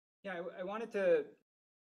Yeah, I wanted to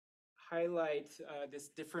highlight this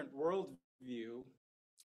different worldview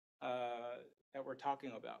that we're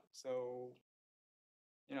talking about. So,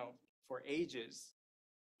 you know, for ages,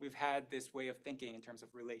 we've had this way of thinking in terms of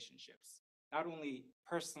relationships, not only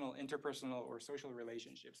personal, interpersonal, or social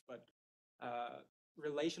relationships, but uh,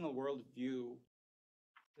 relational worldview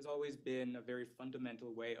has always been a very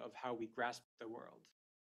fundamental way of how we grasp the world.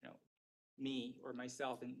 You know, me or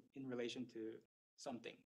myself in relation to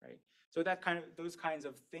something, right? So that kind of those kinds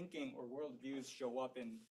of thinking or worldviews show up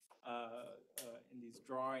in these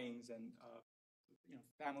drawings and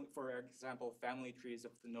family, for example, family trees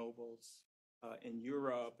of the nobles in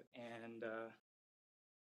Europe, and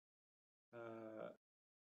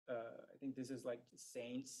I think this is like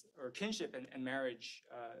saints or kinship and marriage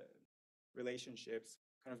relationships,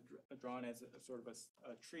 kind of drawn as a sort of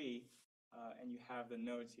a tree, and you have the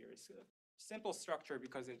nodes here. It's a simple structure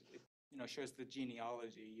because it shows the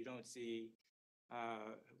genealogy. You don't see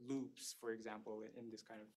loops, for example, in this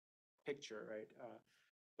kind of picture, right?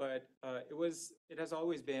 But it has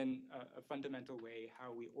always been a fundamental way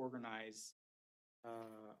how we organize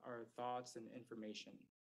our thoughts and information.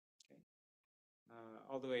 Okay,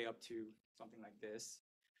 all the way up to something like this,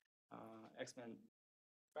 X-Men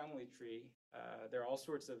family tree. There are all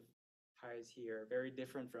sorts of ties here, very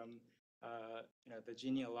different from the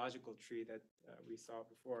genealogical tree that we saw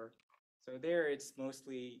before. So there, it's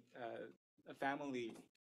mostly a family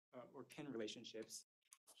or kin relationships.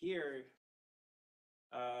 Here,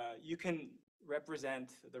 you can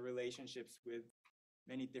represent the relationships with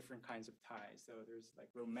many different kinds of ties. So there's like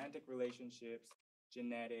romantic relationships,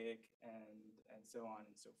 genetic, and so on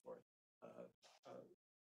and so forth. Uh, uh,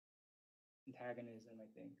 Antagonism, I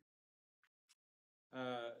think.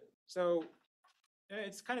 So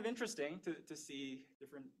it's kind of interesting to see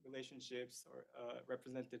different relationships or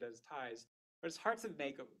represented as ties, but it's hard to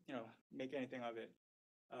make anything of it,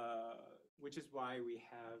 which is why we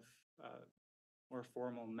have more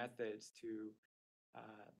formal methods to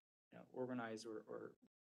organize or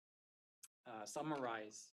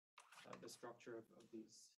summarize the structure of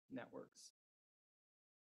these networks.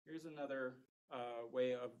 Here's another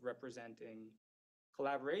way of representing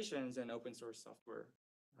collaborations in open source software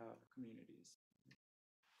communities.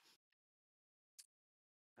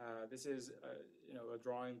 This is a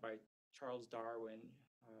drawing by Charles Darwin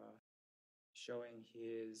showing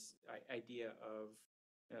his idea of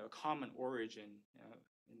a common origin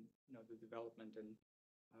in the development and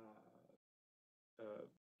uh,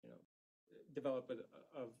 you know development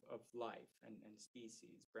of life and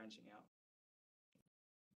species branching out.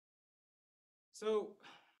 So,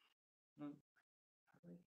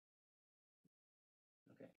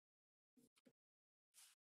 okay.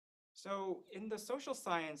 So in the social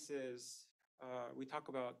sciences, we talk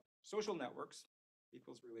about social networks,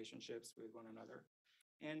 people's relationships with one another.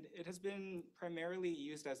 And it has been primarily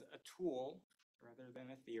used as a tool rather than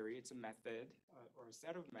a theory. It's a method or a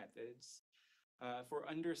set of methods for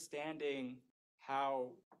understanding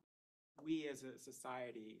how we as a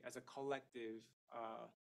society, as a collective,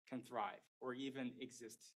 can thrive or even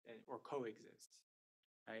exist or coexist,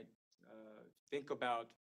 right? Think about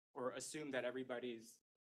or assume that everybody's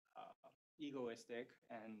egoistic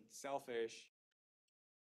and selfish,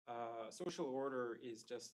 social order is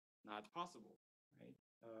just not possible, right?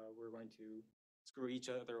 We're going to screw each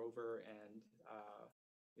other over, and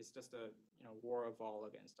it's just a war of all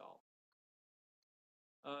against all.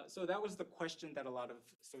 So that was the question that a lot of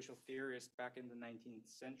social theorists back in the 19th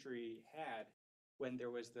century had when there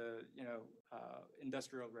was the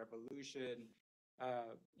Industrial Revolution.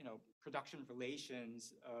 Production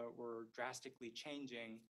relations were drastically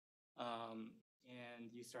changing,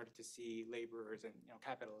 and you started to see laborers and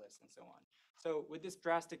capitalists and so on. So with this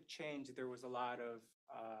drastic change, there was a lot of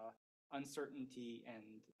uncertainty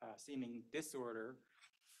and seeming disorder,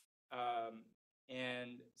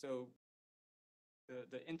 and so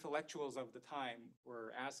the intellectuals of the time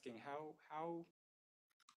were asking how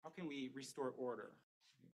can we restore order?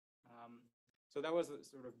 Um, so that was a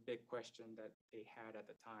sort of big question that they had at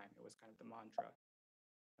the time. It was kind of the mantra.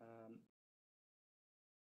 Um,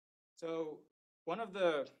 so one of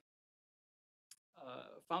the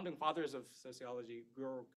founding fathers of sociology,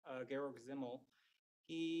 Georg Simmel,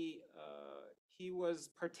 he was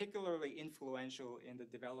particularly influential in the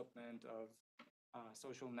development of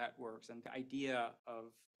social networks and the idea of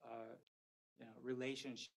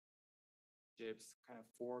relationships kind of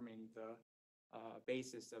forming the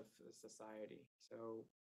basis of society. So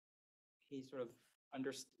he sort of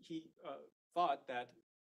thought that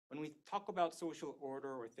when we talk about social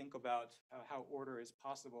order or think about how order is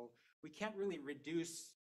possible, we can't really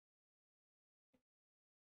reduce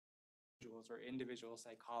individuals or individual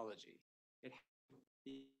psychology. It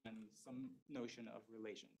has some notion of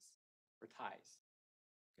relations or ties.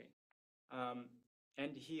 Okay.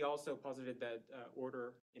 And he also posited that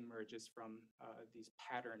order emerges from these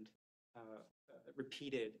patterned,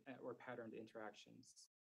 repeated or patterned interactions.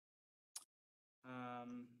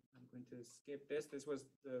 I'm going to skip this. This was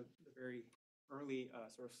the very early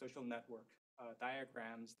sort of social network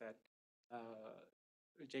diagrams that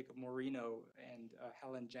Jacob Moreno and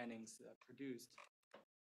Helen Jennings produced.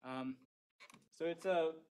 So it's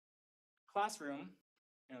a classroom,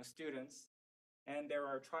 students, and there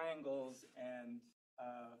are triangles and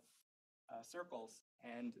circles,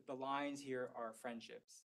 and the lines here are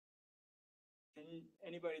friendships. Can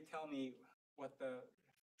anybody tell me what the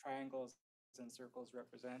triangles and circles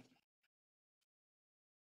represent?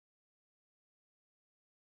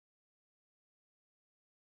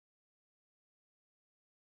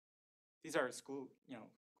 These are school,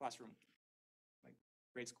 classroom, like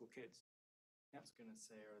grade school kids. I was gonna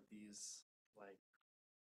say, are these like,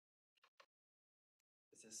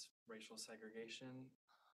 is this racial segregation?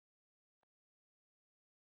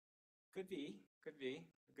 Could be. A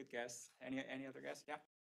good guess. Any other guess? Yeah.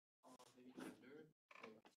 Maybe gender.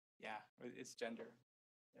 Yeah, it's gender.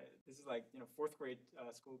 This is like fourth grade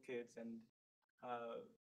school kids, and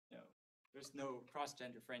there's no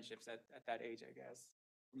cross-gender friendships at that age, I guess,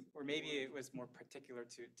 or maybe it was more particular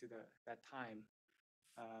to that time.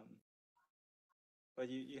 But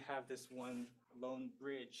you have this one lone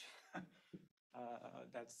bridge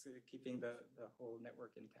that's keeping the whole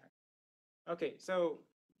network intact. Okay, so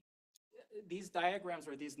these diagrams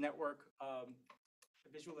or these network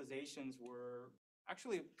visualizations were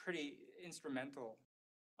actually pretty instrumental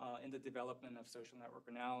in the development of social network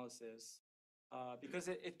analysis because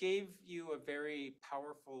it gave you a very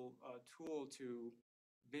powerful tool to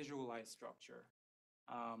visualize structure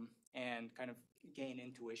and kind of gain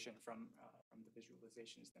intuition from the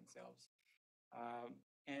visualizations themselves.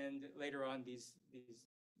 And later on, these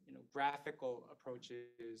graphical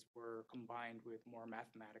approaches were combined with more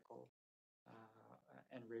mathematical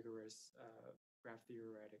and rigorous graph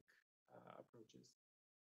theoretic approaches.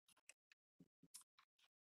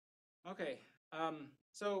 Okay,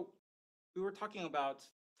 so we were talking about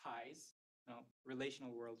ties,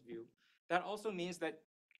 relational worldview. That also means that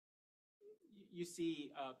you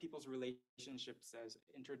see people's relationships as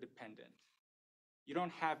interdependent. You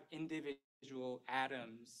don't have individual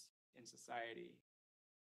atoms in society,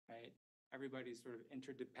 right? Everybody's sort of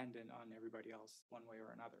interdependent on everybody else one way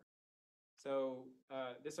or another. So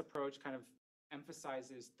this approach kind of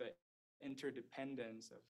emphasizes the interdependence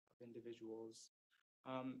of individuals.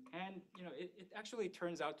 And it actually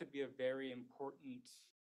turns out to be a very important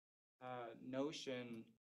notion,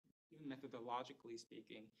 even methodologically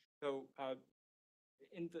speaking. So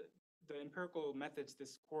in the empirical methods,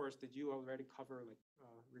 this course, did you already cover like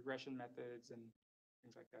regression methods and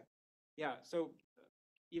things like that? Yeah, so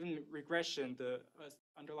even regression, the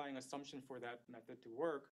underlying assumption for that method to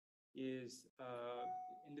work is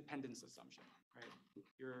independence assumption, right?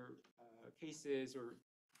 Your cases or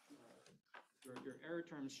your error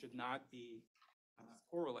terms should not be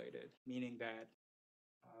correlated, meaning that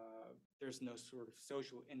there's no sort of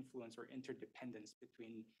social influence or interdependence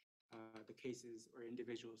between the cases or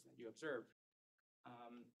individuals that you observe.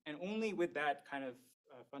 And only with that kind of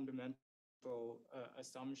fundamental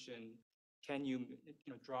assumption can you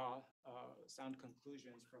draw sound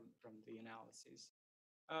conclusions from the analyses.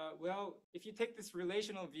 Well, if you take this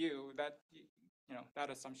relational view, that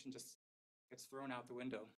assumption just gets thrown out the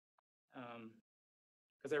window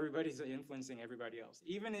because everybody's influencing everybody else.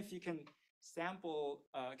 Even if you can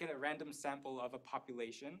get a random sample of a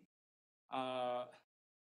population,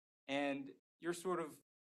 and you're sort of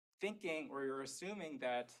thinking or you're assuming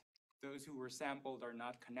that those who were sampled are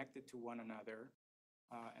not connected to one another,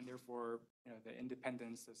 and therefore the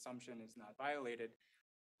independence assumption is not violated.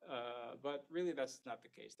 But really, that's not the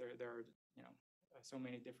case. There are so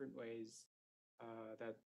many different ways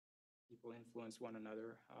that people influence one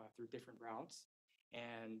another through different routes,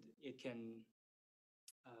 and it can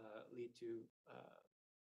lead to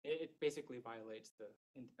it basically violates the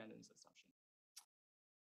independence assumption.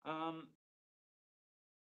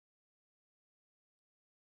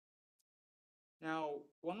 Now,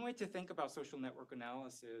 one way to think about social network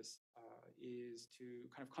analysis is to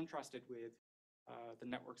kind of contrast it with the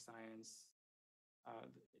network science,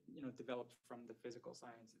 developed from the physical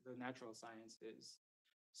science, the natural sciences.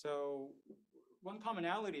 So one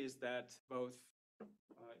commonality is that both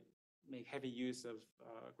make heavy use of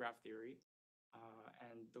graph theory,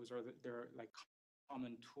 and they're like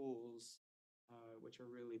common tools which are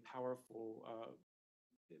really powerful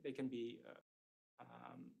they can be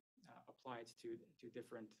applied to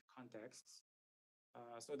different contexts.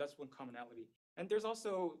 So that's one commonality. And there's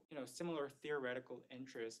also, similar theoretical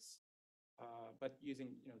interests, but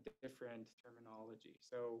using, different terminology.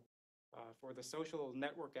 So for the social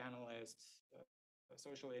network analysts,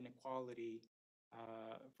 social inequality,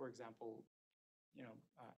 for example,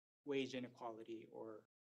 wage inequality or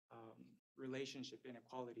relationship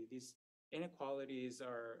inequality. These inequalities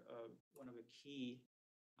are one of the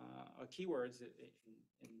keywords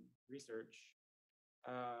in research.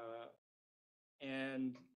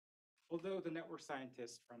 And although the network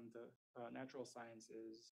scientists from the natural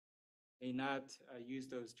sciences may not use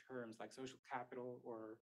those terms like social capital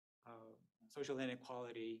or social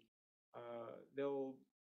inequality, they'll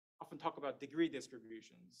often talk about degree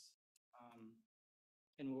distributions.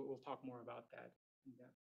 And we'll talk more about that in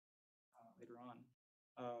depth later on.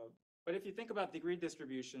 But if you think about degree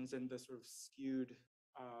distributions and the sort of skewed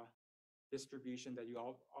distribution that you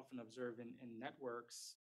often observe in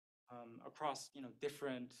networks across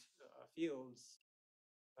different fields,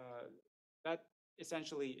 that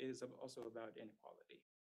essentially is also about inequality.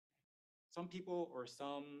 Some people or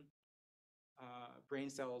some brain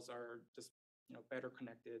cells are just better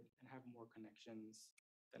connected and have more connections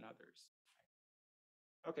than others.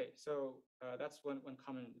 Okay, so that's one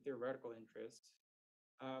common theoretical interest.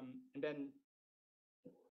 And then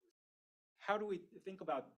how do we think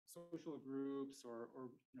about social groups or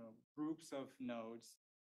groups of nodes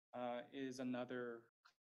is another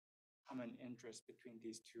common interest between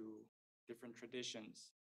these two different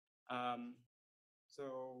traditions. So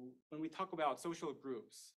when we talk about social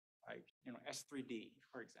groups, like S3D,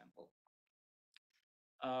 for example,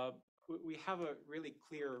 we have a really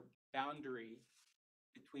clear boundary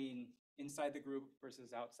between inside the group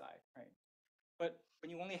versus outside, right? But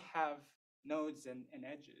when you only have nodes and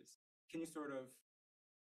edges, can you sort of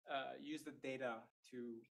use the data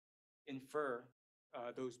to infer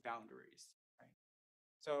those boundaries, right?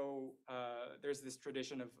 So there's this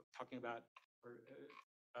tradition of talking about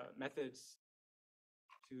methods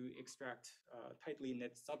to extract tightly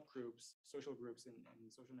knit subgroups, social groups in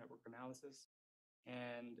social network analysis.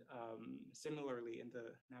 And similarly, in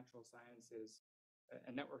the natural sciences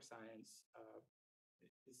and network science,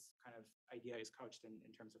 this kind of idea is couched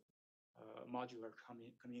in terms of modular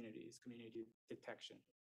communities, community detection.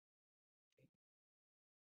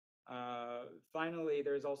 Finally,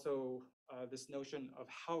 there's also this notion of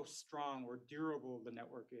how strong or durable the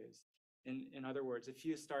network is. In other words, if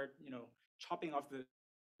you start, chopping off the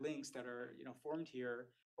links that are, formed here,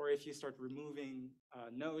 or if you start removing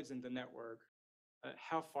nodes in the network,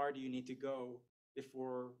 how far do you need to go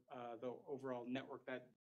before the overall network that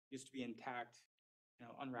used to be intact,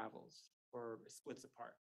 unravels or splits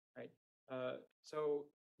apart, right? So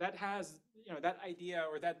that has, that idea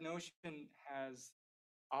or that notion has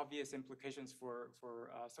obvious implications for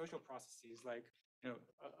social processes, like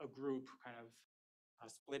a group kind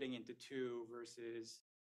of splitting into two versus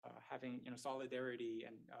having solidarity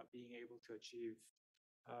and being able to achieve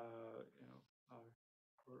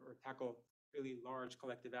or tackle really large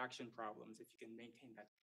collective action problems if you can maintain that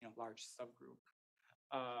large subgroup.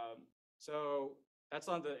 So that's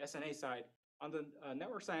on the SNA side. On the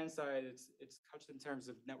network science side, it's couched in terms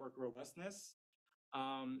of network robustness.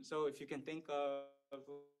 So if you can think of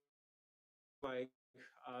like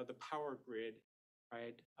the power grid,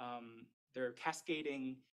 right? There are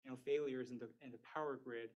cascading failures in the power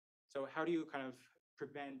grid. So how do you kind of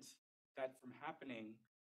prevent that from happening?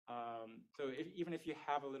 So even if you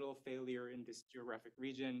have a little failure in this geographic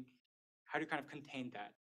region, how do you kind of contain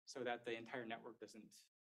that so that the entire network doesn't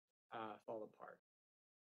fall apart?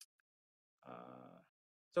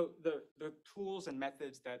 So the tools and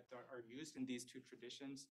methods that are used in these two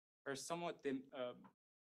traditions are somewhat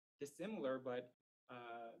dissimilar, but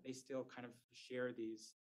they still kind of share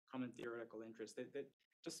these common theoretical interests that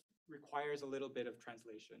just requires a little bit of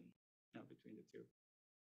translation between the two.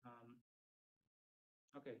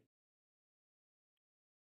 Okay.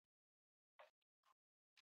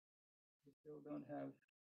 We still don't have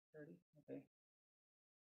 30? Okay.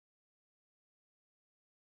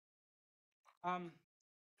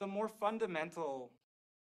 The more fundamental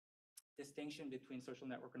distinction between social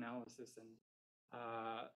network analysis and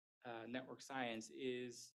network science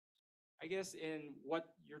is, I guess, in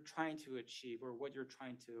what you're trying to achieve or what you're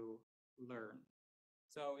trying to learn.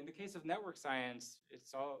 So in the case of network science,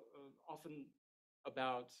 it's often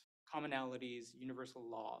about commonalities, universal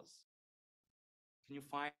laws. Can you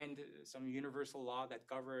find some universal law that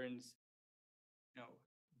governs,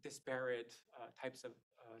 disparate types of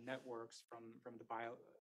networks from the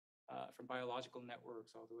from biological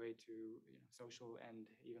networks all the way to social and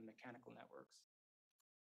even mechanical networks.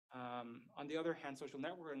 On the other hand, social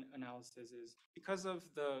network analysis is because of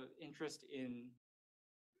the interest in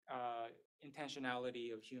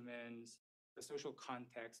intentionality of humans, the social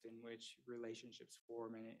context in which relationships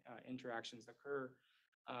form and interactions occur,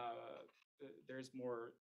 there's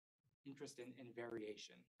more interest in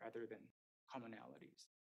variation rather than commonalities.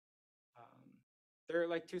 They're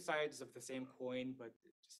like two sides of the same coin, but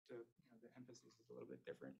just the emphasis is a little bit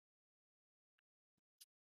different.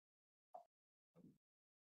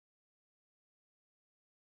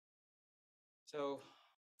 So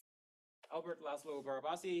Albert Laszlo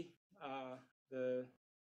Barabasi, the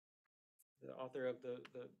author of the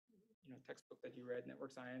textbook that you read,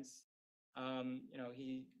 Network Science,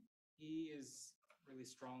 he is really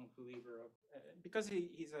strong believer of because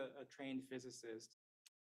he's a trained physicist.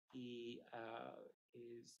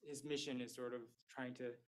 His mission is sort of trying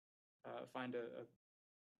to find a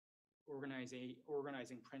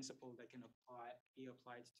organizing principle that can be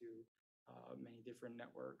applied to many different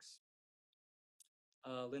networks.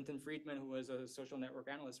 Linton Friedman, who was a social network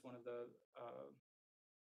analyst, one of the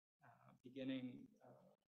beginning,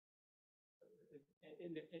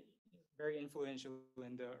 very influential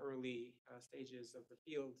in the early stages of the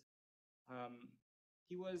field,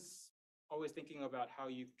 he was always thinking about how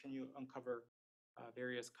can you uncover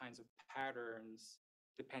various kinds of patterns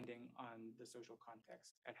depending on the social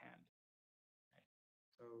context at hand. Right?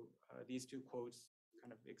 So these two quotes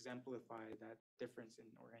kind of exemplify that difference in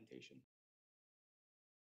orientation.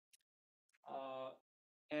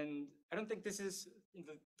 And I don't think this is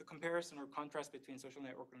the comparison or contrast between social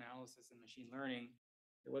network analysis and machine learning.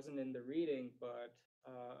 It wasn't in the reading, but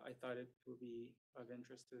I thought it would be of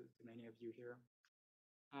interest to many of you here.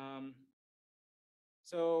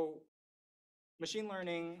 So machine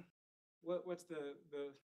learning, what's the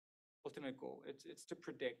ultimate goal? It's to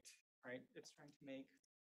predict, right?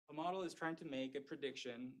 A model is trying to make a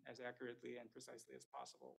prediction as accurately and precisely as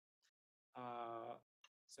possible.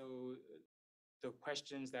 So the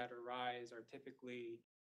questions that arise are typically,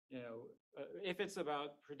 if it's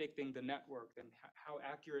about predicting the network, then how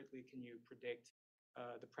accurately can you predict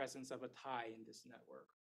the presence of a tie in this network?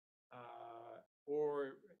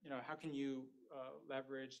 Or how can you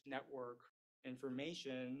leverage network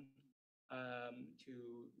information to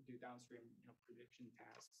do downstream prediction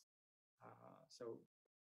tasks? So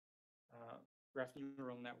graph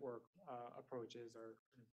neural network approaches are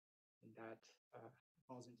in that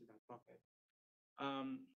falls into that bucket.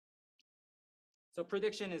 So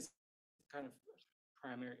prediction is kind of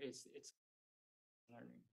primary. It's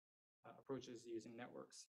learning approaches using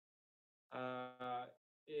networks.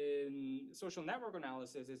 In social network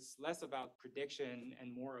analysis, it's less about prediction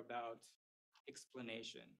and more about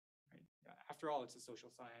explanation. Right? After all, it's a social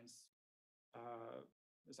science.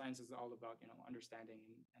 The science is all about understanding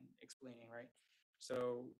and explaining, right?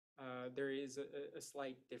 So there is a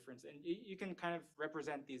slight difference, and you can kind of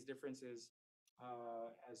represent these differences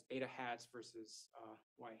as beta hats versus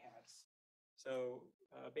y hats. So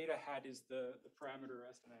beta hat is the parameter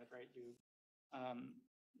estimate, right?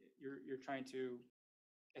 You're trying to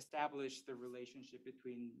establish the relationship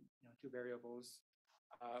between two variables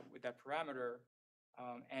with that parameter,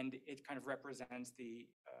 and it kind of represents the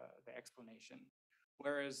explanation.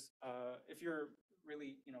 Whereas if you're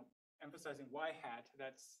really emphasizing y hat,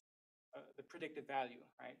 that's the predicted value,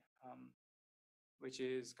 right? Which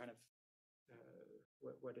is kind of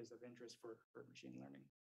what is of interest for machine learning.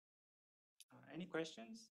 Any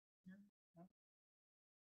questions here? No?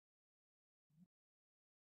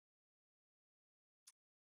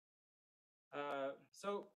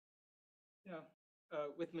 So,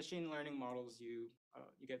 with machine learning models, you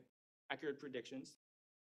get accurate predictions,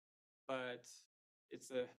 but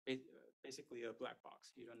it's basically a black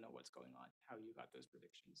box. You don't know what's going on, how you got those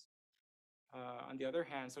predictions. On the other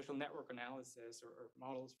hand, social network analysis or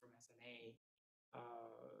models from SNA,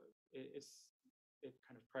 it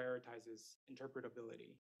kind of prioritizes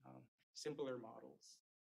interpretability, simpler models.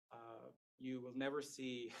 You will never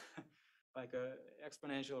see like a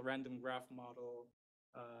exponential random graph model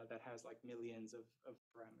that has like millions of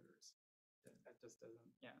parameters. That just doesn't,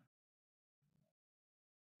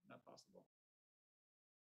 not possible.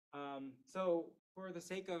 So for the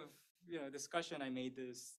sake of discussion, I made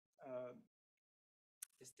this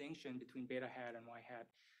distinction between beta hat and y hat,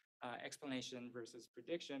 explanation versus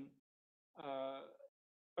prediction.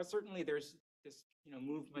 But certainly there's this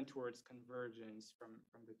movement towards convergence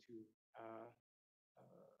from the two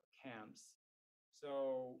camps.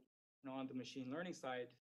 So on the machine learning side,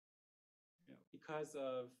 because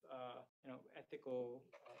of ethical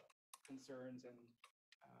concerns and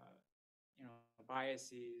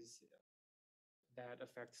biases that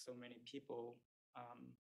affect so many people,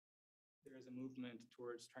 there is a movement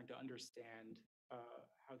towards trying to understand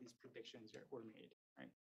how these predictions were made,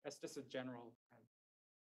 right? That's just a general kind of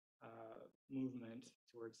movement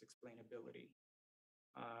towards explainability,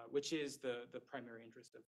 which is the primary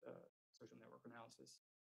interest of social network analysis.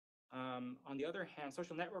 On the other hand,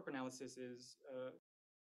 social network analysis is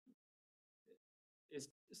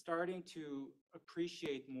starting to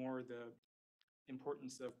appreciate more the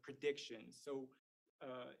importance of predictions. So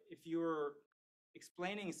if you're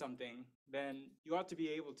explaining something, then you ought to be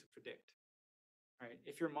able to predict, right?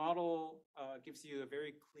 If your model gives you a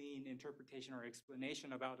very clean interpretation or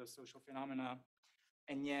explanation about a social phenomena,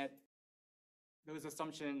 and yet those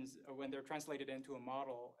assumptions, when they're translated into a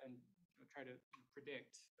model and try to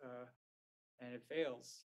predict, and it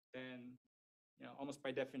fails, then almost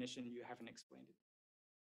by definition you haven't explained it.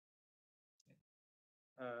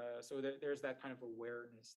 So there's that kind of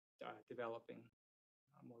awareness developing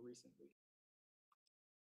more recently.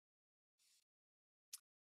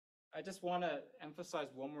 I just want to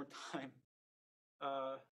emphasize one more time.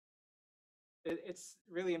 It's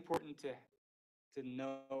really important to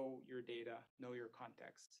know your data, know your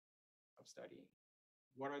context of study.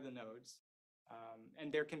 What are the nodes?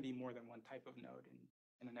 And there can be more than one type of node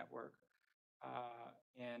in a network.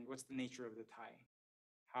 And what's the nature of the tie?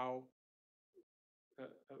 How,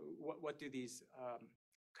 what do these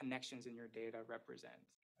connections in your data represent?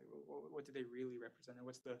 Like, what do they really represent? And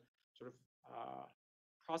what's the sort of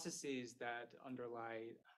processes that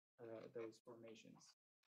underlie those formations?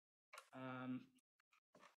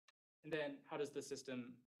 And then how does the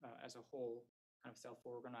system as a whole kind of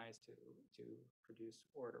self-organize to produce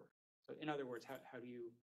order? So in other words, how do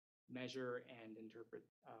you measure and interpret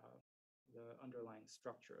the underlying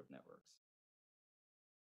structure of networks?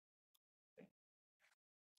 Okay.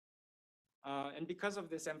 And because of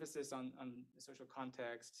this emphasis on social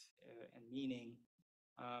context and meaning,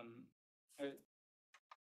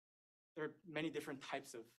 there are many different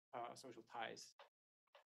types of social ties.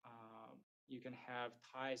 You can have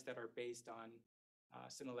ties that are based on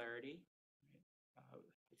similarity. Right?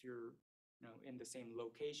 If you're in the same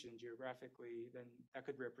location geographically, then that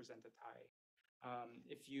could represent a tie.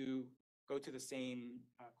 If you go to the same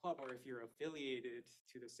club, or if you're affiliated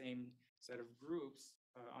to the same set of groups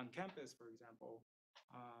on campus, for example,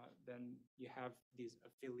 then you have these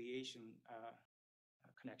affiliation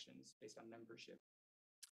connections based on membership.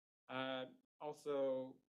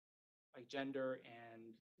 Also, like gender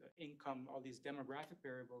and income, all these demographic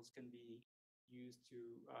variables can be used to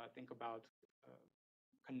think about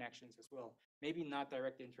connections as well. Maybe not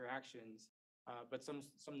direct interactions, but some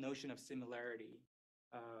notion of similarity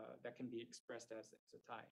that can be expressed as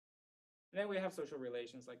a tie. And then we have social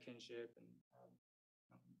relations like kinship and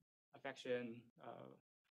affection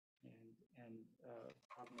and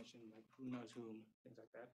cognition, like who knows whom, things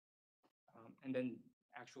like that. And then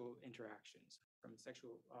actual interactions, from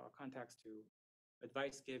sexual contacts to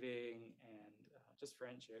advice giving and just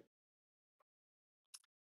friendship,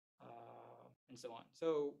 and so on.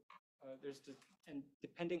 So and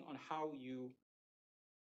depending on how you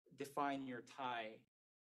define your tie,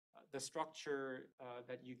 the structure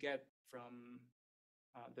that you get from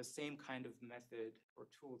the same kind of method or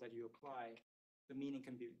tool that you apply, the meaning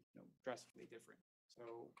can be drastically different.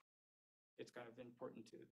 So it's kind of important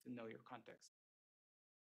to know your context.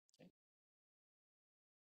 Okay.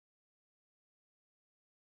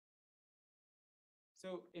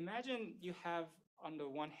 So imagine you have, on the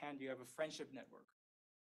one hand, you have a friendship network,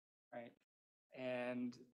 right?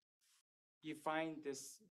 And you find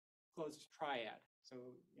this closed triad. So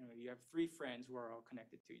you have 3 friends who are all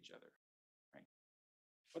connected to each other, right?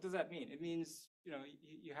 What does that mean? It means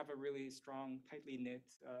you have a really strong, tightly knit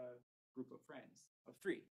group of friends of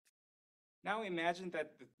 3. Now imagine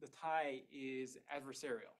that the tie is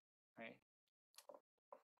adversarial, right?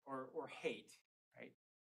 Or hate, right?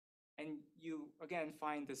 And you again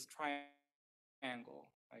find this triangle,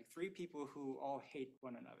 like 3 people who all hate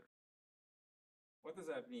one another. What does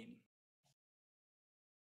that mean?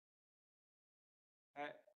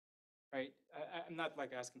 Right? I'm not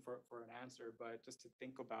like asking for an answer, but just to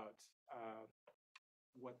think about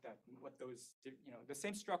what those, the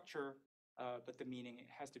same structure, but the meaning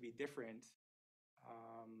has to be different.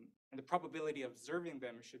 And the probability of observing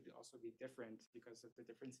them should also be different because of the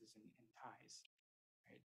differences in ties,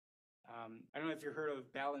 right? I don't know if you've heard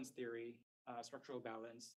of balance theory, structural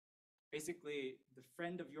balance. Basically, the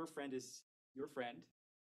friend of your friend is your friend.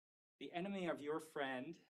 The enemy of your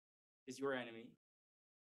friend is your enemy.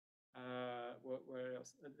 What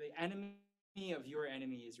else? The enemy of your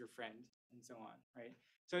enemy is your friend, and so on, right?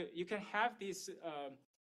 So you can have these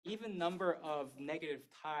even number of negative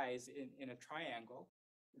ties in a triangle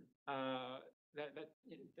that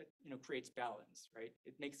creates balance, right?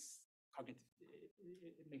 It makes cognitive,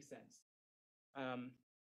 it makes sense.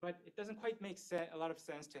 But it doesn't quite make a lot of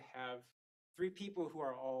sense to have three people who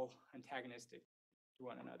are all antagonistic to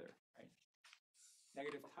one another, right?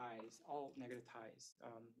 Negative ties, all negative ties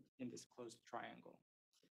in this closed triangle.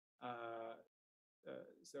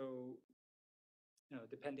 So,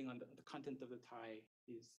 depending on the content of the tie,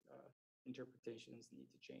 these interpretations need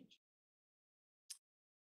to change.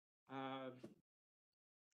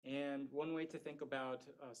 And one way to think about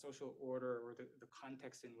social order, or the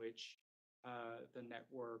context in which the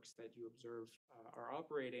networks that you observe are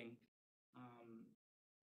operating,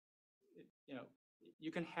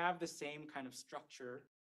 you can have the same kind of structure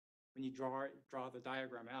when you draw the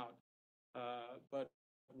diagram out, but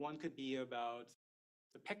one could be about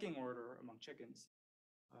the pecking order among chickens,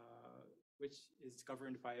 which is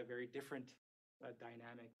governed by a very different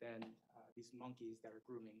dynamic than these monkeys that are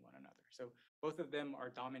grooming one another. So both of them are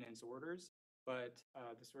dominance orders, but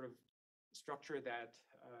the sort of structure that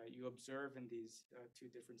you observe in these two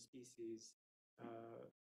different species,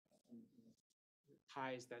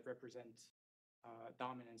 ties that represent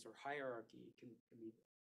dominance or hierarchy can be.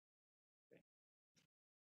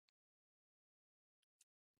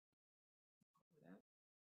 Okay.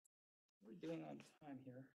 What are we doing on time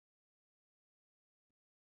here?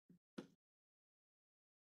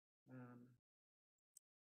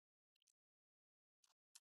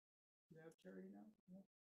 Do you have Terry now? No?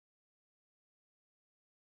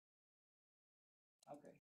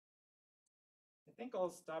 Okay. I think I'll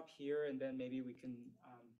stop here, and then maybe we can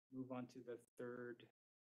move on to the third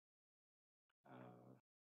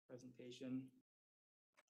presentation.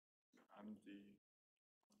 I'm the.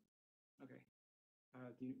 Okay.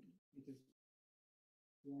 Do you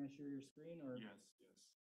want to share your screen, or? Yes.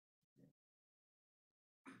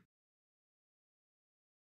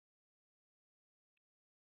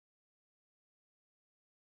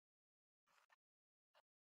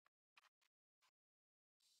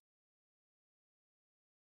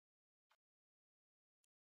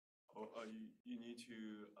 Oh, you need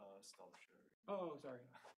to stop sharing. Oh, sorry.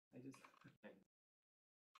 I just. Thanks.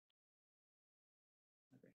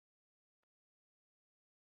 Okay.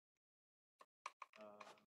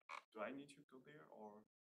 Do I need to go there, or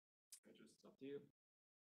I just Up to you.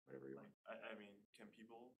 Whatever you want. I mean, can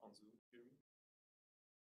people on Zoom hear me?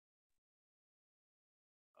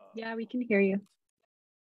 Yeah, we can hear you.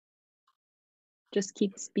 Just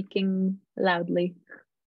keep speaking loudly.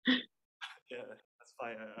 Yeah, that's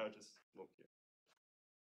fine. I'll just move here.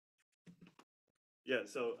 Yeah,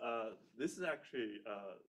 so this is actually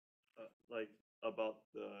like about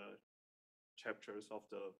the chapters of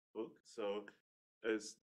the book. So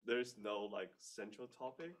there's no like central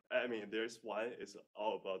topic. I mean, there's one. It's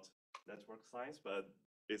all about network science, but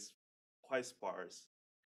it's quite sparse,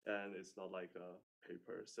 and it's not like a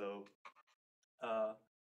paper. So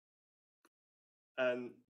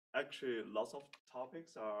and actually, lots of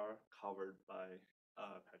topics are covered by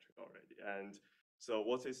Patrick already. And so,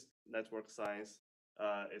 what is network science?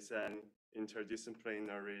 It's an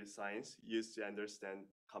interdisciplinary science used to understand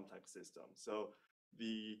complex systems. So,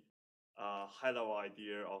 the high-level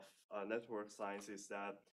idea of network science is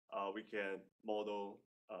that we can model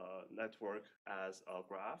network as a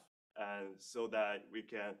graph, and so that we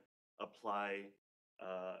can apply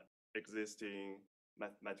existing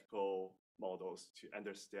mathematical models to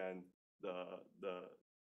understand the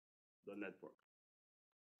network.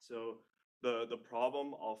 So the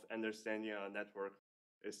problem of understanding a network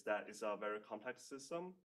is that it's a very complex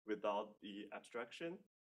system without the abstraction.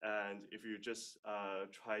 And if you just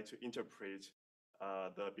try to interpret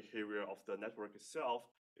the behavior of the network itself,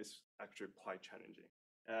 it's actually quite challenging.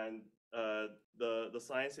 And the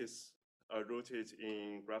science is rooted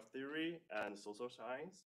in graph theory and social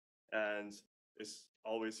science, and it's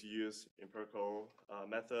always use empirical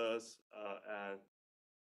methods,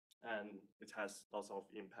 and it has lots of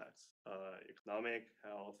impacts, economic,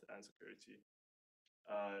 health, and security.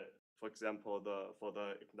 For example, for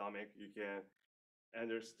the economic, you can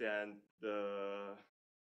understand the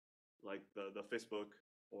Facebook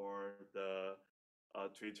or the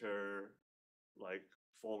Twitter like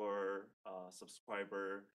follower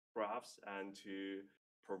subscriber graphs, and to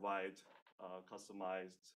provide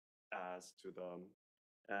customized ads to them.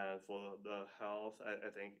 And for the health, I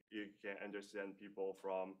think you can understand people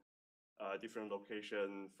from different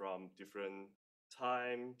location, from different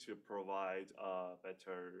time, to provide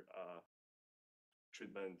better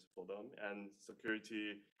treatment for them. And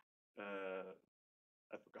security,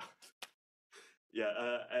 I forgot. Yeah,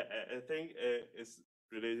 I think it's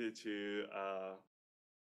related to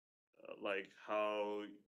like how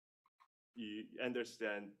you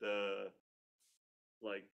understand the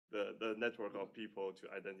network of people to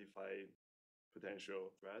identify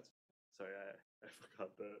potential threats. Sorry, I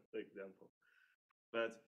forgot the example.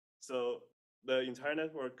 But so the entire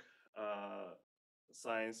network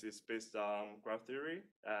science is based on graph theory,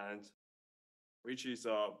 and which is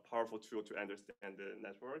a powerful tool to understand the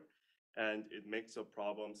network, and it makes a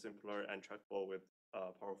problem simpler and trackable with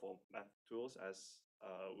powerful math tools, as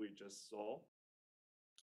we just saw.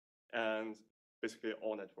 And basically,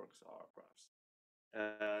 all networks are graphs.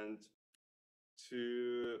 And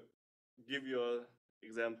to give you an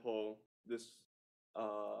example, this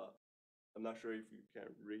I'm not sure if you can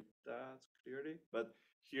read that clearly, but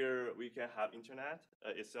here we can have internet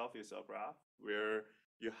itself is a graph where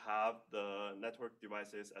you have the network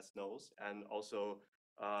devices as nodes, and also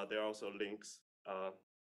there are also links.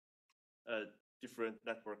 Different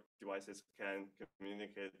network devices can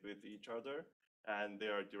communicate with each other, and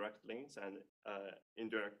there are direct links and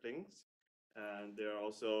indirect links, and there are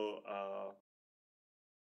also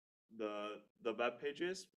the web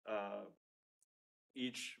pages.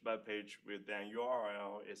 Each web page with an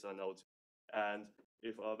URL is a node. And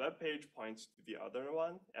if a web page points to the other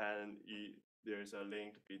one, and there's a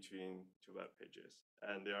link between two web pages.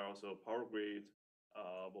 And there are also power grid,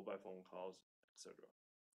 mobile phone calls, etc.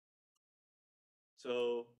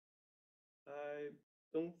 So I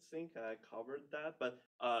don't think I covered that, but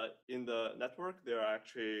in the network, there are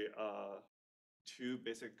actually two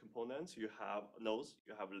basic components. You have nodes,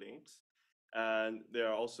 you have links, and there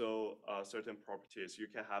are also certain properties. You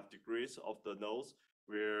can have degrees of the nodes,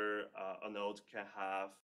 where a node can have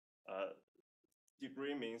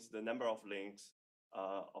degree means the number of links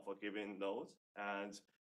of a given node, and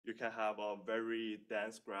you can have a very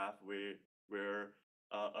dense graph where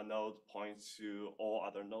a node points to all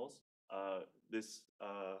other nodes.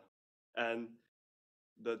 And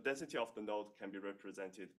the density of the node can be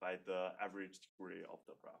represented by the average degree of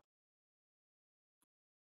the graph.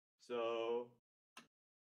 So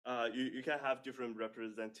you can have different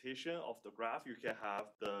representation of the graph. You can have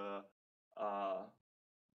the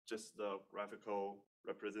just the graphical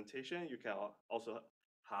representation. You can also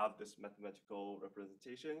have this mathematical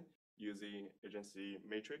representation using agency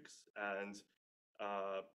matrix. And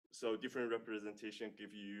so different representation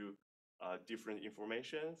give you different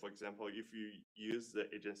information. For example, if you use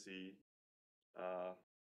the agency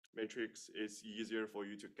matrix, it's easier for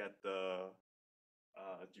you to get the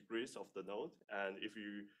degrees of the node. And if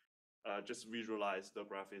you just visualize the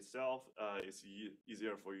graph itself, it's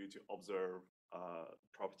easier for you to observe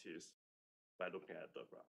properties by looking at the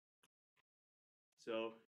graph.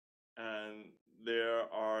 So, and there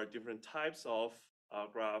are different types of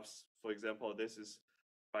graphs. For example, this is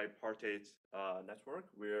bipartite network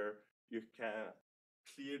where you can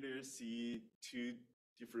clearly see two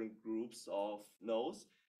different groups of nodes,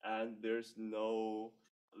 and there's no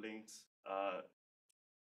links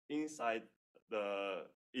inside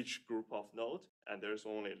each group of nodes, and there's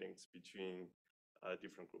only links between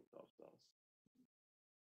different groups of nodes.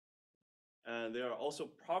 And there are also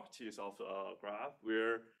properties of a graph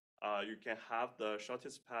where you can have the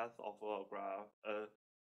shortest path of a graph.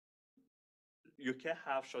 You can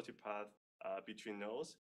have shortest path between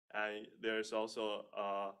nodes, and there's also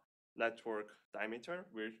a network diameter,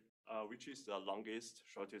 which is the longest,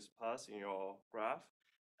 shortest path in your graph.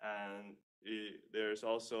 And there's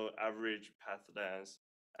also average path length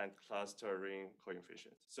and clustering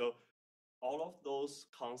coefficient. So all of those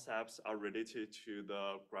concepts are related to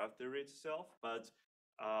the graph theory itself, but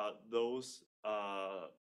those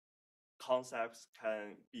concepts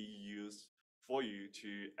can be used for you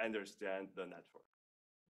to understand the network.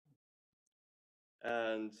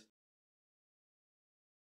 And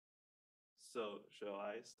so shall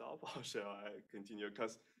I stop or shall I continue?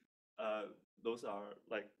 Because those are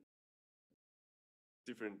like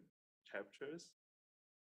different chapters.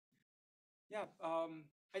 Yeah,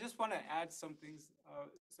 I just want to add some things.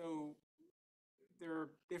 So there are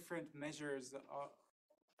different measures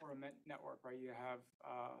for a network, right? You have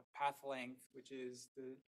path length, which is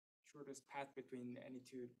the shortest path between any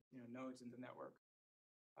two nodes in the network.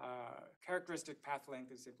 Characteristic path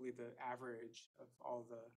length is simply the average of all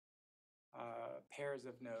the pairs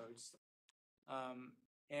of nodes.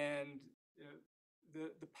 And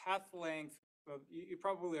the path length, well, you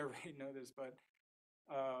probably already know this, but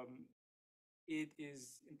it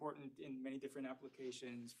is important in many different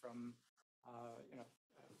applications, from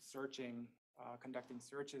searching, conducting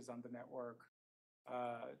searches on the network,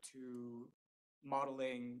 to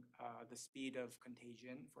modeling the speed of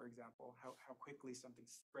contagion, for example, how quickly something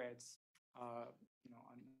spreads,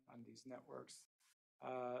 on these networks,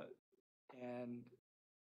 and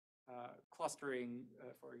clustering,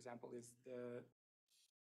 for example, is the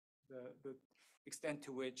extent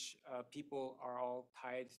to which people are all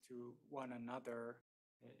tied to one another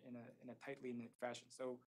in a tightly knit fashion.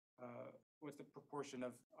 So, what's the proportion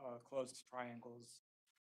of closed triangles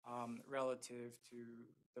relative to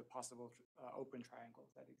the possible open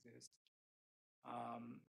triangles that exist?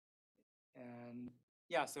 And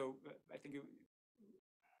yeah, so I think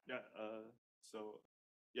Yeah. So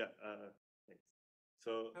yeah. Thanks.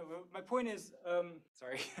 So my point is,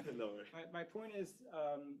 sorry. no worry. My point is,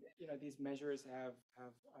 these measures have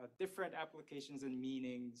different applications and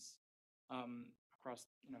meanings across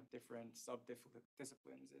different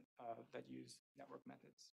disciplines that use network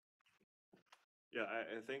methods. Yeah,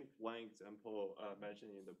 I think one example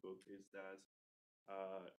mentioned in the book is that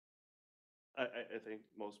I think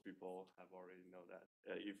most people have already know that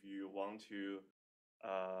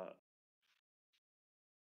uh,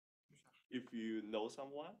 if you know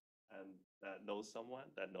someone and that knows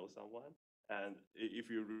someone that knows someone, and if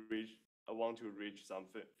you want to reach some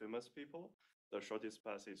famous people, the shortest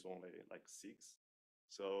path is only like 6.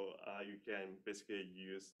 So you can basically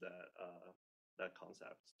use that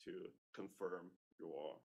concept to confirm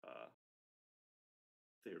your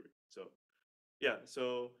theory. So yeah,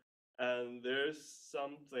 and there's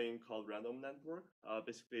something called random network.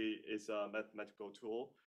 Basically, it's a mathematical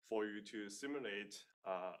tool for you to simulate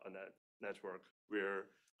a network where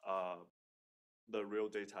the real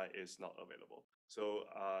data is not available. So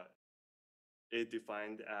it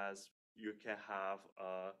defined as you can have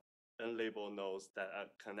unlabeled nodes that are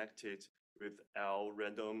connected with L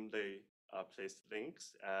randomly placed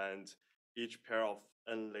links, and each pair of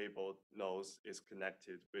unlabeled nodes is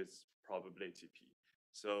connected with probability P.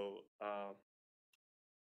 So,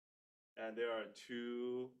 and there are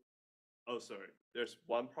there's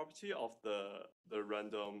one property of the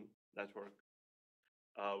random network,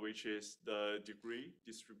 which is the degree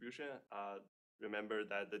distribution. Remember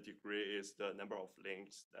that the degree is the number of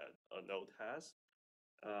links that a node has.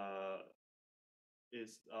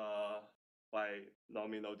 Is by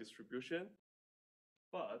nominal distribution,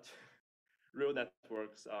 but real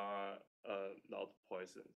networks are not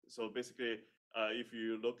Poisson. So basically, if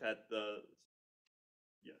you look at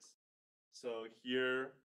yes, so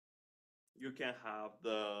here you can have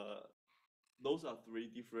those are 3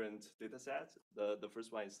 different data sets. The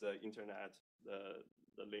first one is the internet, the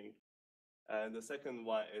link, and the second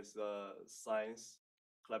one is science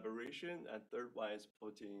collaboration, and third one is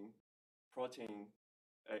protein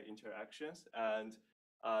interactions. And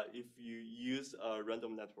if you use a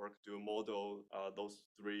random network to model those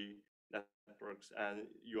 3 networks, and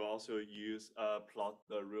you also use plot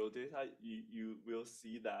the real data, you will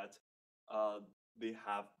see that they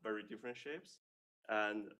have very different shapes,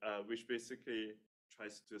 and which basically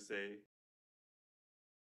tries to say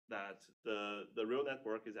that the real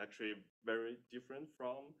network is actually very different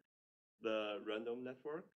from the random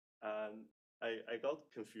network. And I got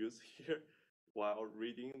confused here while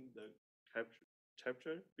reading the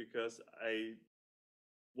chapter because I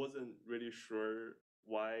wasn't really sure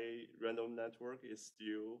why random network is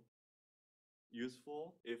still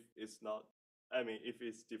useful if it's not, I mean, if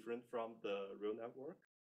it's different from the real network.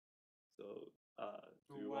 So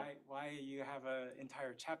Why you have an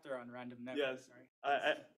entire chapter on random yes, networks? Sorry.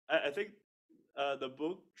 I think the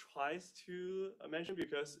book tries to mention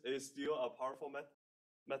because it's still a powerful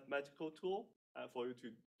mathematical tool for you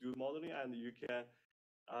to do modeling, and you can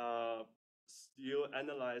still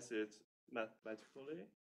analyze it mathematically.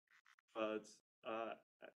 But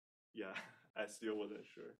yeah, I still wasn't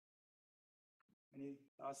sure. Any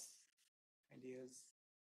thoughts, ideas?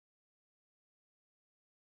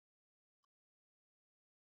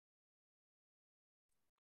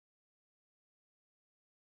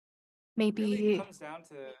 Maybe Really comes down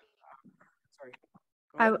to, sorry.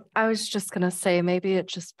 Go ahead. I was just gonna say maybe it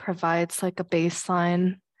just provides like a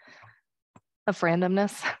baseline of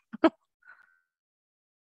randomness.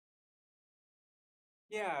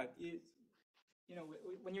 Yeah,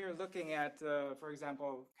 when you're looking at, for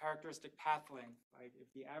example, characteristic path length, like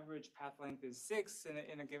if the average path length is 6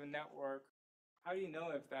 in a given network, how do you know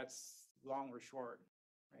if that's long or short,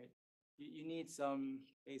 right? You need some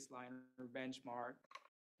baseline or benchmark.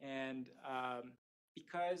 And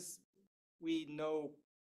because we know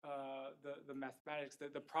the mathematics,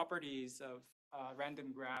 the properties of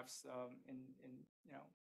random graphs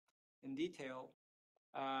in detail,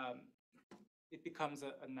 it becomes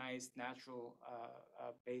a nice natural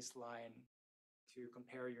baseline to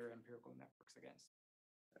compare your empirical networks against.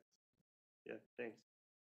 Yeah, thanks.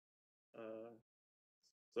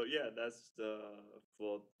 So yeah, that's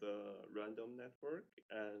for the random network,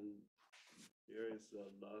 and here is the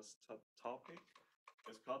last topic.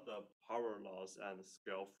 It's called the power laws and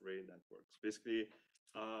scale-free networks. Basically,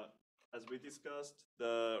 as we discussed,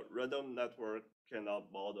 the random network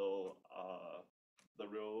cannot model the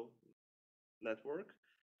real network,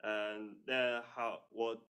 and then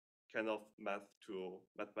what kind of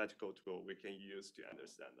mathematical tool we can use to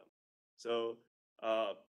understand them. So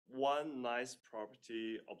one nice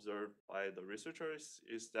property observed by the researchers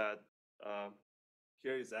is that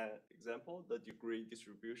here is an example, the degree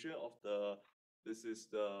distribution of this is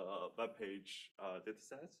the web page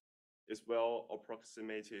dataset is well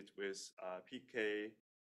approximated with pk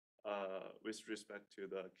with respect to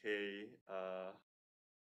the k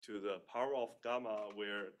to the power of gamma,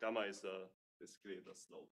 where gamma is basically the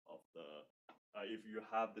slope of the if you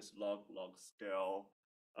have this log scale,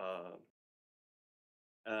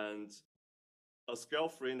 and a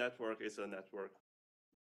scale-free network is a network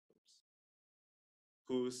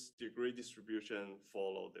whose degree distribution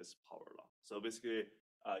follow this power law. So basically,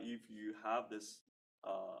 if you have this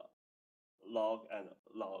log and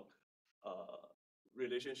log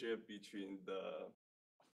relationship between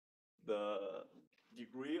the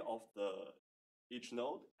degree of each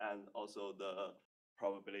node and also the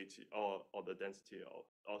probability or the density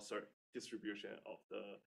of sorry, distribution of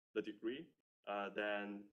the degree,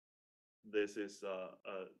 then this is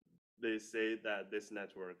they say that this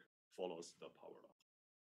network follows the power law.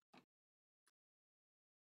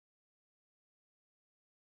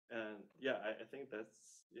 And yeah, I think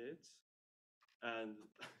that's it. And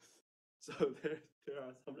so there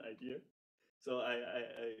are some ideas. So I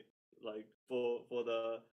like for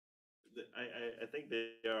I think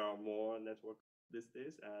there are more networks these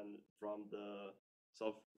days, and from the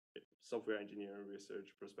software engineering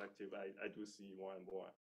research perspective, I do see more and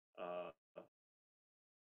more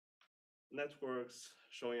networks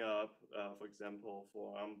showing up. For example,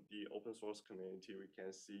 from the open source community, we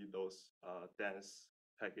can see those dense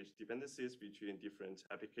package dependencies between different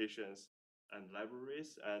applications and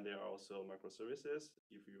libraries, and there are also microservices.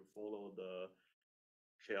 If you follow the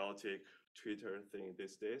chaotic Twitter thing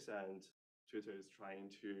these days, and Twitter is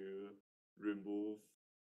trying to remove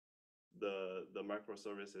the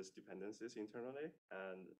microservices dependencies internally,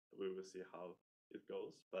 and we will see how it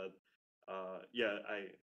goes. But yeah,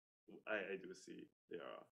 I do see there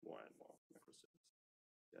are more and more microservices.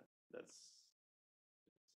 Yeah, that's.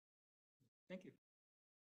 Thank you.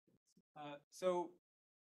 So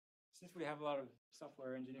since we have a lot of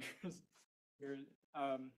software engineers here,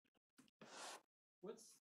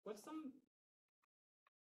 what's some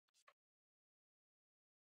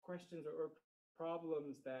questions or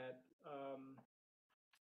problems that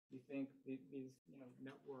you think these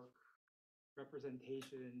network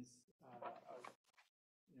representations of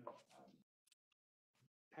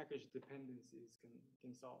package dependencies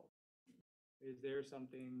can solve? Is there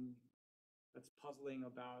something that's puzzling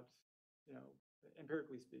about,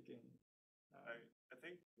 empirically speaking? I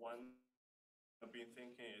think one I've been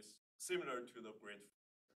thinking is similar to the grid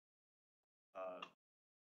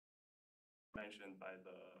mentioned by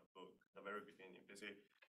the book, the very beginning. Basically,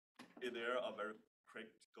 is there a very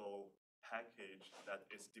critical package that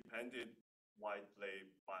is depended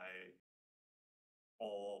widely by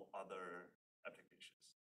all other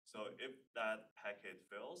applications? So if that packet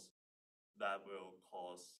fails, that will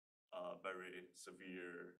cause a very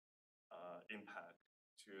severe impact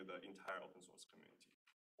to the entire open source community.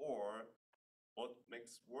 Or what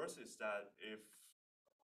makes worse is that if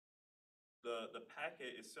the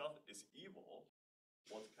packet itself is evil,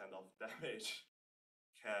 what kind of damage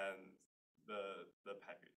can the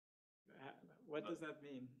packet? What does that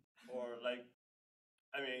mean? Or like,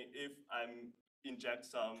 I mean, if I'm inject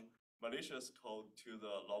some malicious code to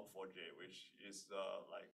the log4j, which is the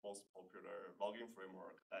most popular logging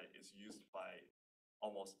framework that is used by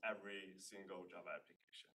almost every single Java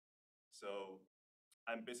application. So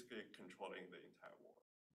I'm basically controlling the entire world.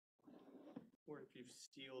 Or if you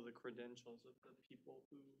steal the credentials of the people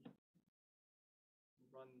who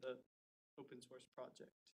run the open source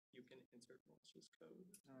project, you can insert malicious code.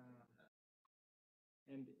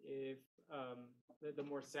 And if the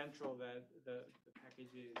more central that the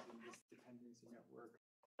package is in this dependency network,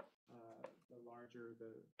 the larger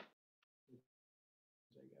the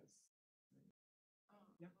I guess.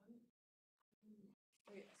 Yeah.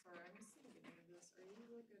 Wait, sorry, I missed the beginning of this. Are you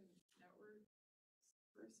like a network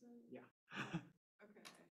person? Yeah. Okay.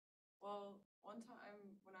 Well, one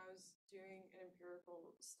time when I was doing an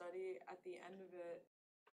empirical study, at the end of it,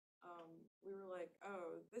 we were like,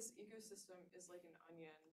 oh, this ecosystem is like an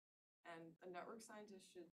onion, and a network scientist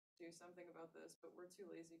should do something about this, but we're too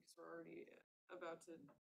lazy because we're already about to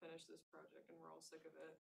finish this project and we're all sick of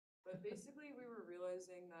it. But basically, we were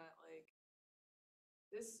realizing that like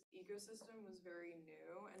this ecosystem was very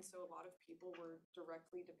new, and so a lot of people were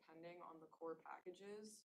directly depending on the core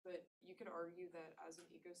packages. But you could argue that as an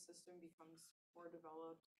ecosystem becomes more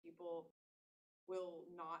developed, people will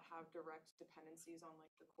not have direct dependencies on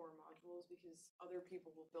like the core modules because other people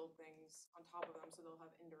will build things on top of them, so they'll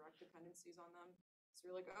have indirect dependencies on them. So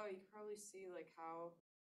you're like, oh, you can probably see like how,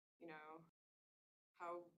 you know,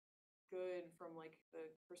 how good from like the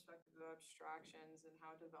perspective of abstractions and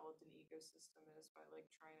how developed an ecosystem is by like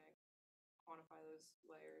trying to quantify those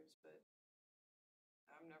layers, but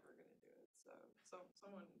I'm never gonna do it. So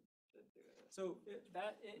someone should do it. So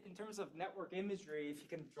in terms of network imagery, if you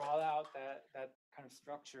can draw out that kind of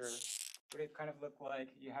structure, would it kind of look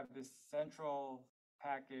like you have this central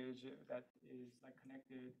package that is like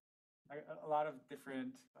connected? Like a lot of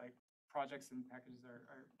different like projects and packages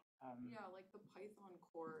are Yeah, like the Python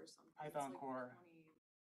core or something. It's Python like core. 20,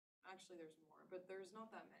 actually there's more, but there's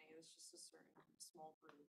not that many. It's just a certain small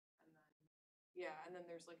group. And then, yeah, and then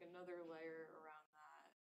there's like another layer around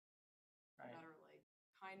that right. that are like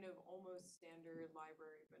kind of almost standard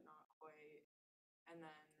library, but not quite. And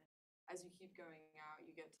then as you keep going out,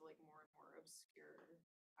 you get to like more and more obscure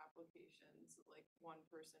applications that like one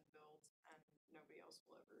person built and nobody else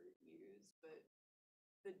will ever use. But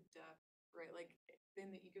the depth, right? Like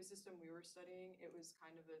in the ecosystem we were studying, it was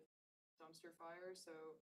kind of a dumpster fire.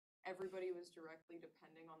 So everybody was directly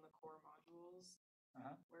depending on the core modules.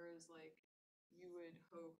 Whereas like you would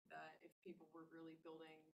hope that if people were really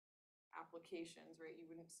building applications, right, you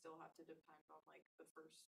wouldn't still have to depend on like the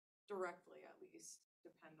first, directly at least,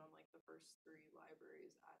 depend on like the first 3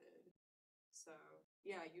 libraries added. So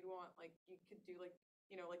yeah, you'd want like, you could do like,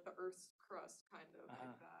 you know, like the Earth's crust kind of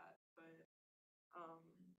like that, but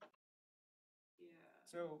yeah.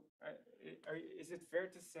 So is it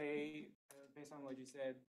fair to say, based on what you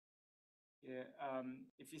said, yeah,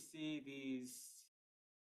 if you see these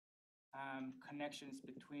connections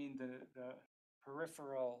between the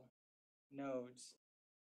peripheral nodes,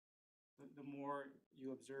 the more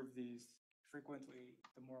you observe these frequently,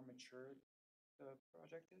 the more mature the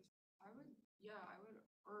project is? I would, yeah, I would,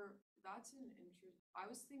 or that's an interest. I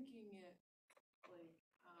was thinking it like,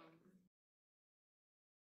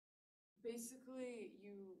 basically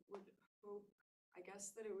you would hope, I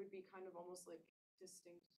guess, that it would be kind of almost like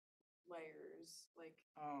distinct layers, like,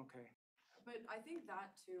 Oh, okay. but I think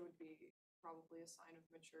that too would be probably a sign of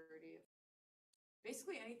maturity.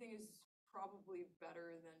 Basically anything is probably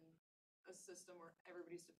better than a system where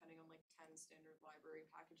everybody's depending on like 10 standard library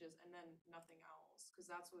packages and then nothing else, because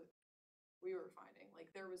that's what we were finding.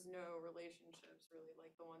 Like there was no relationships really,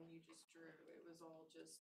 like the one you just drew. It was all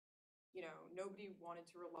just, you know, nobody wanted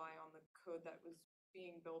to rely on the code that was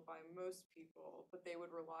being built by most people, but they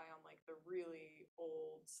would rely on like the really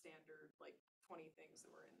old standard, like 20 things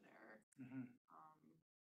that were in there.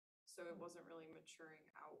 So it wasn't really maturing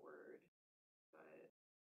outward, but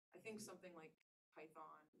I think something like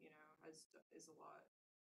Python, you know, is a lot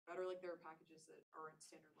better. Like there are packages that aren't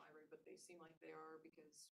standard library, but they seem like they are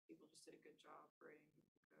because people just did a good job writing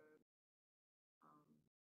code.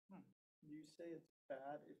 You say it's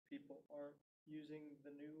bad if people aren't using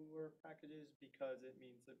the newer packages because it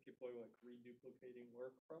means that people are like reduplicating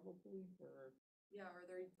work probably, or yeah, or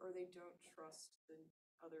they don't trust the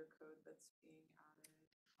other code that's being added.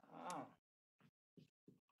 Oh.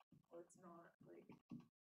 Or it's not like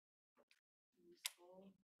useful.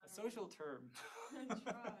 A social term.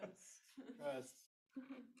 Trust. Trust.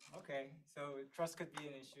 Okay, so trust could be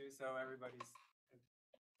an issue. So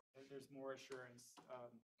there's more assurance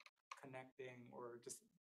connecting or just,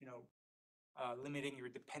 you know, limiting your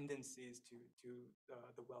dependencies to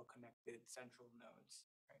the well-connected central nodes,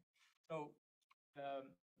 right? So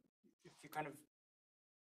if you kind of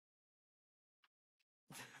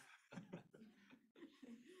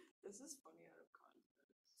This is funny out of context.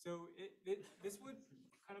 so this would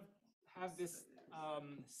kind of have this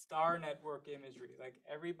star network imagery, like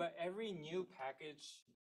every new package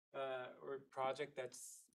or project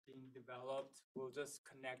that's being developed will just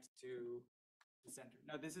connect to the center.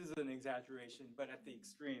 Now, this is an exaggeration, but at the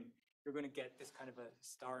extreme, you're going to get this kind of a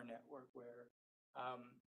star network where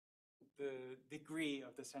the degree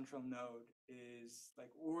of the central node is like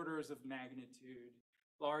orders of magnitude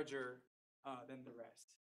larger than the rest.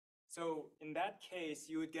 So in that case,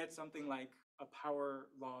 you would get something like a power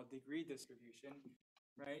law degree distribution,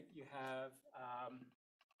 right? You have,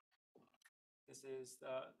 this is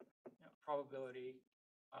the probability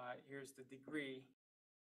Here's the degree.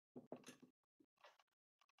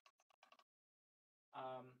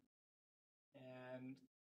 And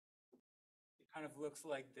it kind of looks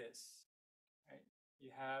like this, right?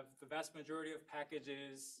 You have the vast majority of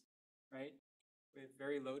packages, right, with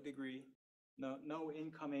very low degree, no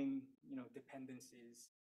incoming, dependencies,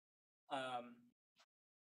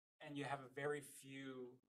 and you have a very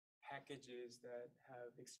few packages that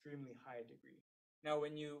have extremely high degree. Now,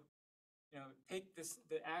 when you take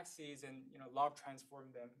the axes and log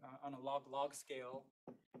transform them on a log scale,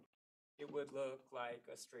 it would look like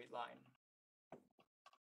a straight line.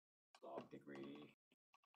 Log degree,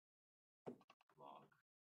 log.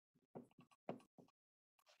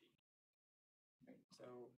 Right,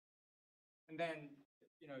 so, and then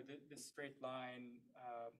the straight line,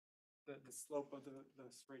 the slope of the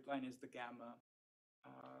straight line is the gamma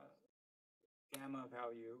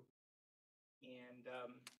value, and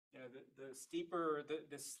the steeper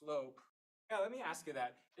the slope. Yeah, let me ask you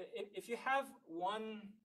that. If you have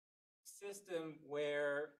one system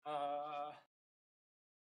where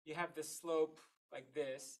you have the slope like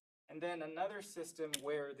this, and then another system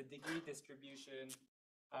where the degree distribution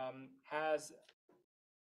has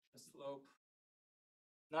a slope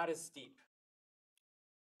not as steep,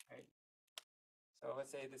 right? So let's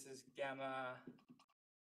say this is gamma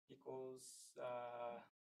equals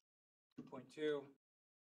 2.2,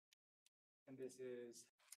 and this is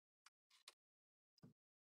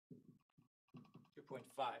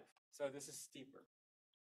 2.5. So this is steeper.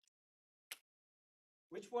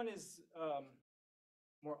 Which one is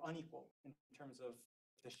more unequal in terms of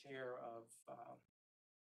the share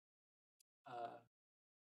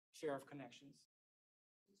of connections?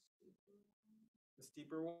 The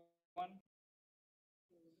steeper one?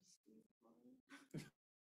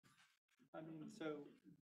 I mean, so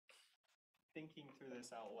thinking through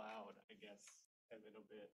this out loud, I guess, a little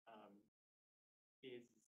bit, is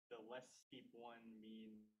the less steep one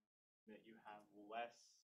mean that you have less,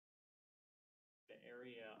 the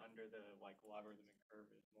area under the logarithmic curve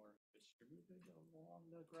is more distributed along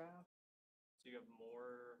the graph? So you have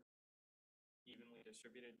more evenly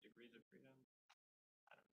distributed degrees of freedom?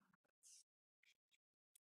 I don't know.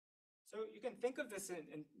 So you can think of this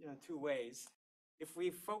in two ways. If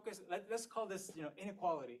we focus, let's call this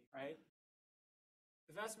inequality, right?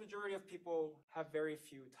 The vast majority of people have very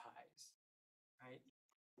few ties, right?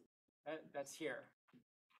 That's here.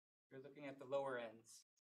 You're looking at the lower ends.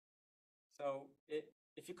 So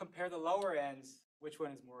if you compare the lower ends, which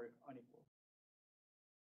one is more unequal?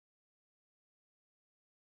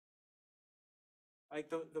 Like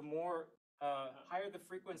the more higher the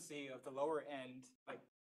frequency of the lower end, like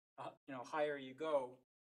higher you go,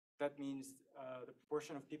 that means the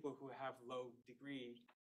proportion of people who have low degree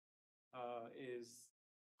is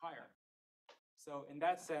higher. So in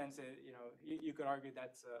that sense, you could argue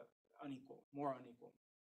that's unequal, more unequal.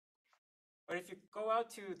 But if you go out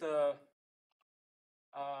to the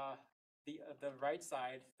right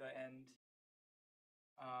side, the end,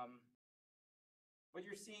 what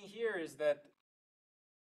you're seeing here is that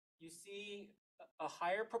you see a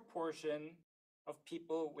higher proportion of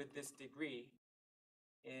people with this degree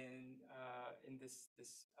in this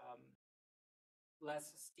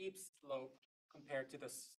less steep slope compared to the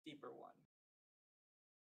steeper one,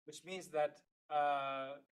 which means that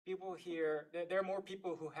people here, there are more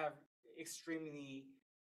people who have extremely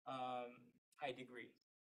high degree.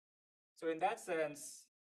 So in that sense,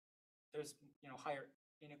 there's higher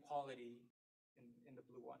inequality in the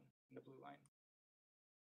blue one, in the blue line.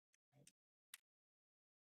 Right.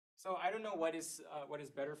 So I don't know what is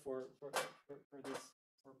better for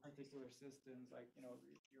particular systems. Like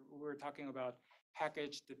we were talking about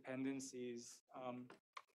package dependencies.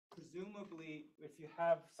 Presumably, if you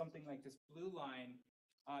have something like this blue line,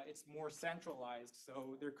 it's more centralized.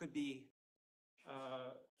 So there could be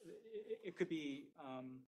it could be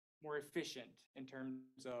more efficient in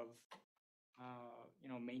terms of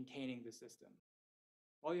maintaining the system.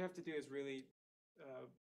 All you have to do is really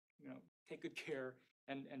take good care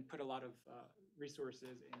and put a lot of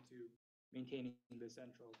resources into maintaining the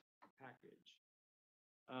central package.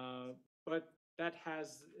 But that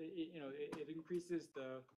has it increases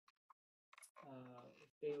the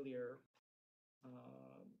failure.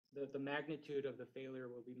 The magnitude of the failure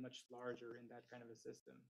will be much larger in that kind of a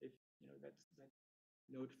system. If that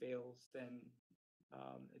node fails, then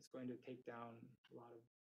it's going to take down a lot of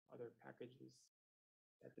other packages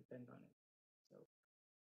that depend on it. So,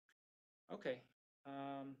 okay.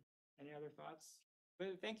 Any other thoughts?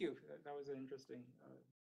 But thank you. That was an interesting.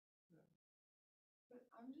 But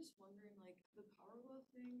I'm just wondering, like the power law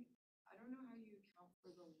thing, I don't know how you account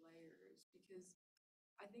for the layers because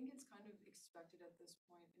I think it's kind of expected at this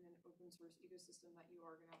point in an open source ecosystem that you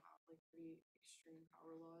are going to have like pretty extreme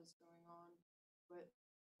power laws going on. But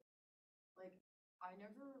like, I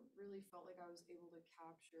never really felt like I was able to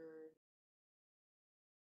capture,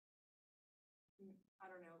 I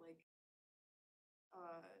don't know, like,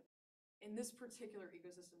 in this particular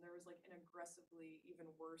ecosystem, there was like an aggressively even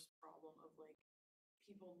worse problem of like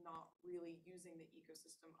people not really using the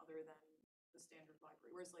ecosystem other than the standard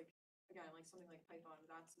library. Whereas like, again, like something like Python,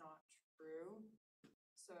 that's not true.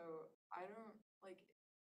 So I don't like,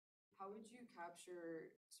 how would you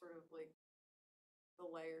capture sort of like the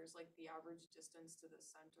layers, like the average distance to the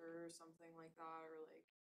center or something like that, or like,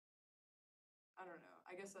 I don't know.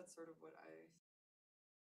 I guess that's sort of what I.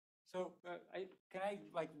 So can I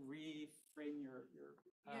like reframe your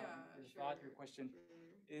thought, your question?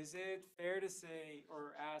 Sure. Is it fair to say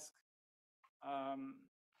or ask,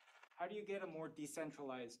 how do you get a more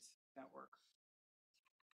decentralized network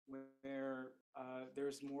where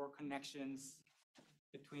there's more connections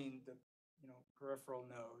between the peripheral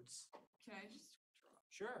nodes? Can I just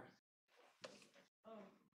draw? Sure.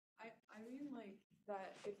 I mean like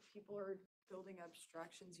that if people are building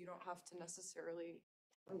abstractions, you don't have to necessarily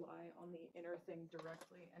rely on the inner thing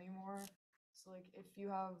directly anymore. So like if you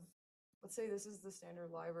have, let's say this is the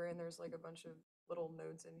standard library and there's like a bunch of little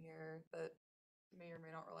nodes in here that may or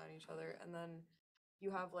may not rely on each other, and then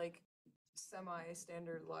you have like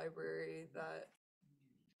semi-standard library that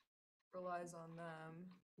relies on them,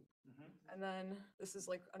 and then this is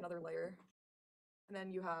like another layer, and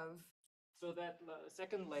then you have So that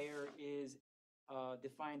second layer is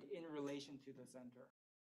defined in relation to the center.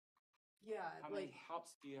 How many like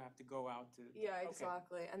hops do you have to go out to? yeah, Okay.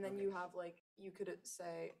 exactly. And then Okay. you have like, you could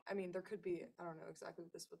say, I mean, there could be, I don't know exactly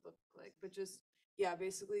what this would look like, but just, yeah,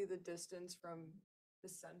 basically the distance from the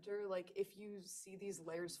center. Like if you see these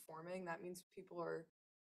layers forming, that means people are,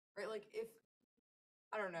 right? Like if,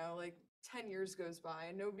 I don't know, like 10 years goes by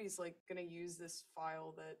and nobody's like gonna use this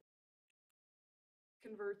file that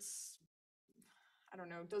converts, I don't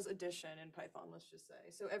know, does addition in Python, let's just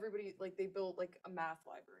say. So everybody, like they built like a math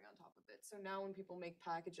library on top of it. So now when people make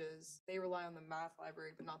packages, they rely on the math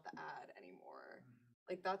library, but not the add anymore.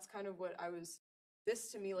 Like that's kind of what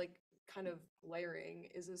this to me, like kind of layering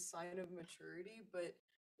is a sign of maturity. But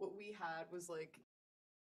what we had was like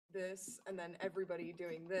this, and then everybody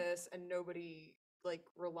doing this, and nobody like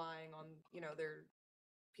relying on, their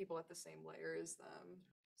people at the same layer as them.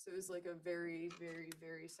 So it was like a very, very,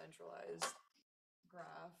 very centralized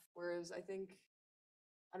graph. Whereas I think,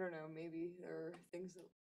 I don't know, maybe there are things that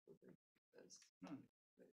look like this. Hmm.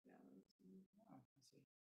 But yeah. Oh, I see.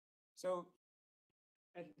 So,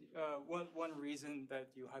 and one reason that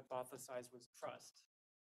you hypothesized was trust.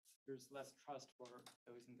 There's less trust for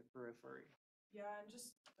those in the periphery. Yeah, and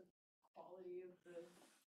just the quality of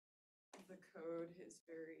the code is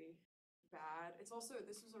very bad. It's also,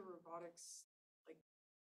 this was a robotics like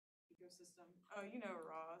ecosystem. Oh, you know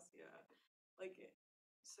Ross, yeah. Like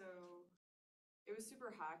so it was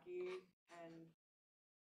super hacky, and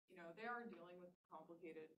they are dealing with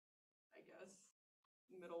complicated, I guess,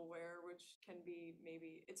 middleware, which can be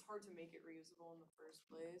maybe, it's hard to make it reusable in the first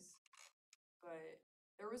place. But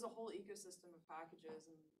there was a whole ecosystem of packages,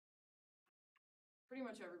 and pretty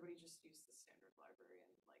much everybody just used the standard library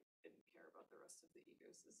and like didn't care about the rest of the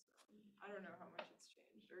ecosystem. I don't know how much it's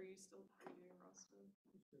changed. Are you doing Rust?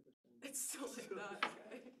 It's still like that.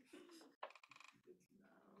 Okay. Good to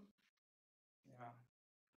know. Yeah.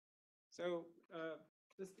 So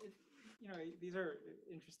these are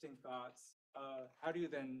interesting thoughts. How do you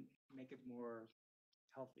then make it more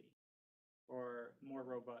healthy or more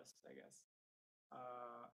robust, I guess,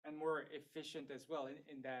 and more efficient as well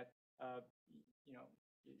in that,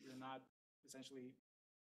 you're not essentially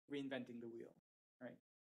reinventing the wheel, right?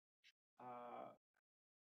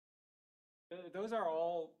 Those are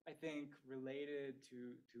all, I think, related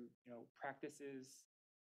to practices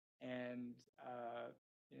and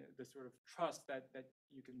the sort of trust that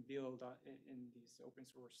you can build in these open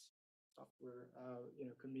source software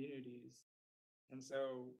communities. And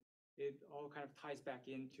so it all kind of ties back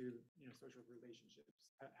into social relationships.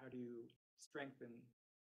 How do you strengthen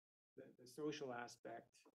the social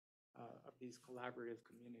aspect of these collaborative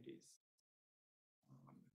communities?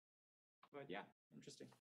 But yeah, interesting.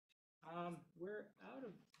 We're out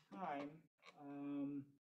of time.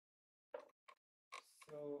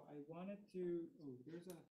 So I wanted to, there's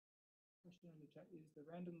a question in the chat. Is the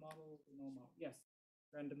random model the null model? Yes,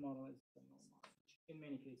 random model is the null model in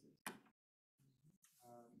many cases.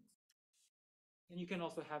 And you can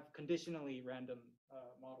also have conditionally random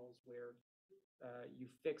models where you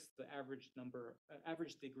fix the average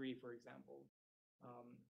degree, for example,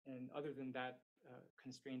 And other than that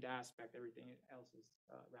constrained aspect, everything else is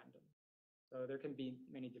random. So there can be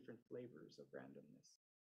many different flavors of randomness,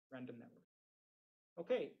 random network.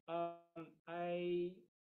 Okay, I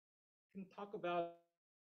can talk about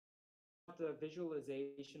the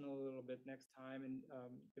visualization a little bit next time, and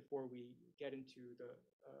before we get into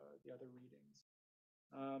the other readings.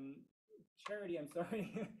 Charity, I'm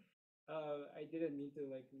sorry, I didn't mean to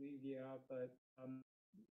like leave you out, but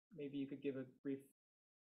maybe you could give a brief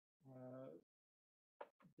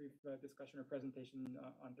discussion or presentation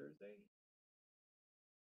on Thursday.